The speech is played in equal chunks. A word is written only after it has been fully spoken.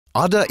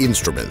ADA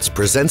Instruments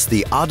presents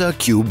the ADA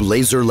Cube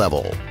Laser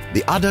Level.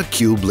 The ADA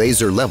Cube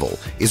Laser Level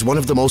is one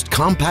of the most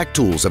compact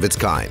tools of its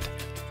kind.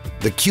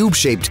 The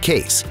cube-shaped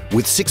case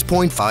with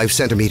 6.5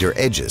 centimeter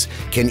edges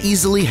can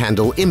easily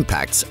handle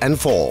impacts and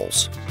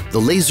falls. The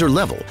laser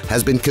level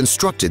has been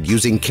constructed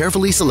using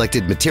carefully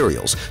selected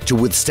materials to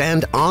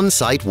withstand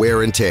on-site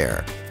wear and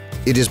tear.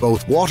 It is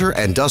both water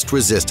and dust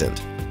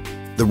resistant.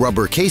 The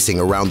rubber casing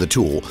around the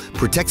tool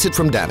protects it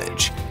from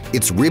damage.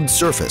 Its ribbed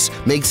surface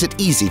makes it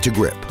easy to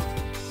grip.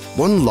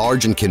 One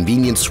large and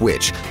convenient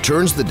switch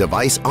turns the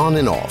device on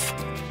and off.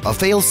 A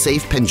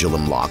fail-safe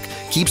pendulum lock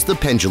keeps the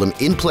pendulum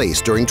in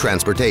place during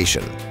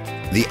transportation.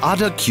 The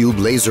ADA Cube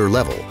Laser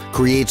Level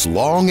creates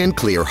long and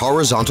clear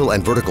horizontal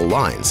and vertical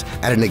lines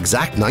at an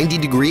exact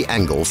 90-degree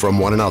angle from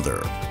one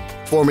another,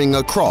 forming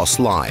a cross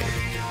line.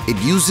 It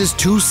uses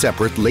two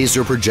separate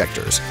laser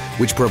projectors,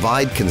 which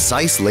provide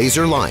concise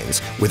laser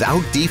lines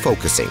without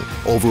defocusing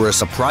over a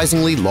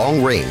surprisingly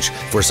long range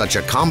for such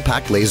a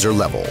compact laser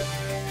level.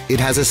 It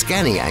has a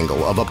scanning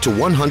angle of up to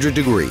 100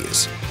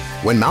 degrees.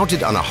 When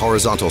mounted on a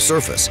horizontal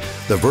surface,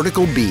 the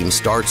vertical beam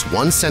starts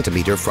 1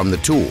 centimeter from the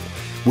tool,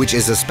 which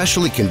is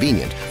especially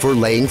convenient for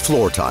laying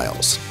floor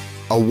tiles.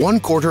 A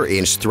 1/4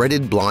 inch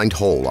threaded blind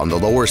hole on the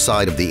lower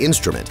side of the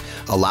instrument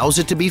allows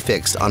it to be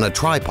fixed on a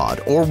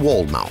tripod or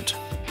wall mount.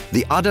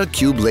 The ADA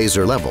Cube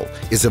Laser Level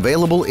is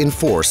available in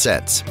 4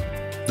 sets.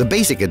 The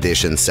Basic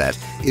Edition set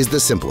is the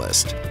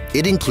simplest.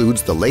 It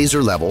includes the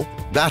laser level,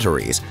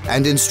 batteries,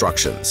 and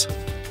instructions.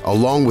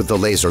 Along with the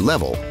laser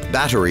level,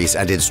 batteries,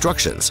 and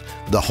instructions,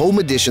 the Home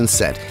Edition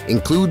set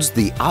includes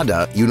the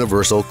ADA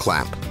Universal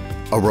Clamp,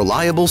 a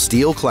reliable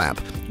steel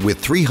clamp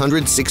with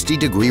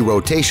 360-degree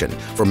rotation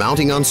for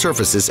mounting on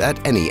surfaces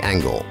at any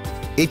angle.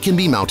 It can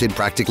be mounted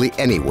practically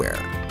anywhere,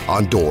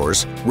 on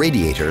doors,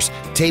 radiators,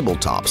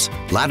 tabletops,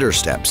 ladder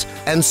steps,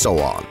 and so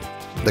on.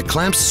 The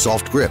clamp's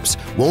soft grips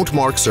won't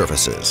mark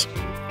surfaces.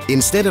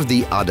 Instead of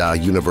the ADA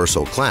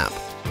Universal Clamp,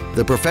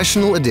 the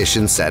Professional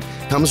Edition set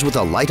comes with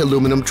a light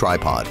aluminum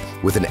tripod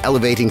with an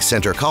elevating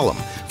center column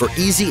for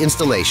easy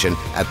installation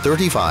at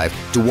 35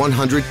 to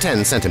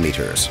 110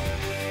 centimeters.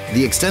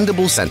 The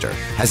extendable center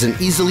has an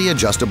easily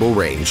adjustable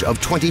range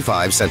of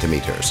 25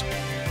 centimeters.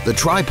 The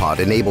tripod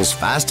enables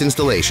fast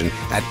installation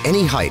at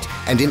any height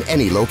and in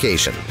any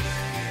location.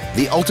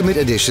 The Ultimate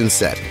Edition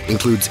set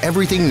includes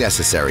everything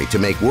necessary to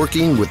make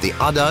working with the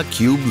ADA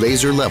Cube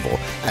Laser Level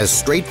as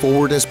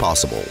straightforward as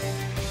possible.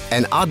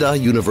 An ADA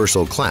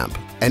Universal Clamp,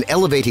 an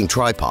elevating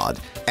tripod,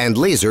 and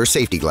laser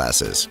safety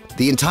glasses.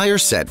 The entire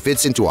set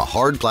fits into a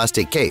hard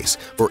plastic case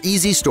for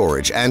easy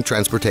storage and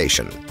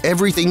transportation.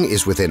 Everything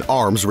is within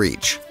arm's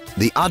reach.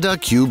 The ADA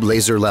Cube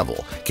Laser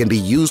Level can be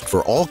used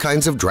for all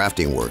kinds of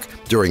drafting work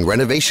during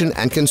renovation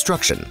and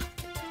construction.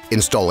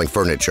 Installing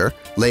furniture,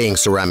 laying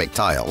ceramic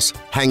tiles,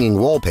 hanging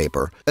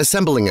wallpaper,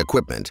 assembling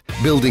equipment,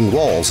 building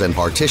walls and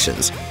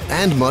partitions,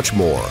 and much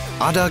more.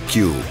 ADA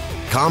Cube.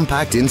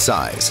 Compact in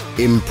size,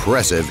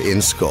 impressive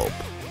in scope.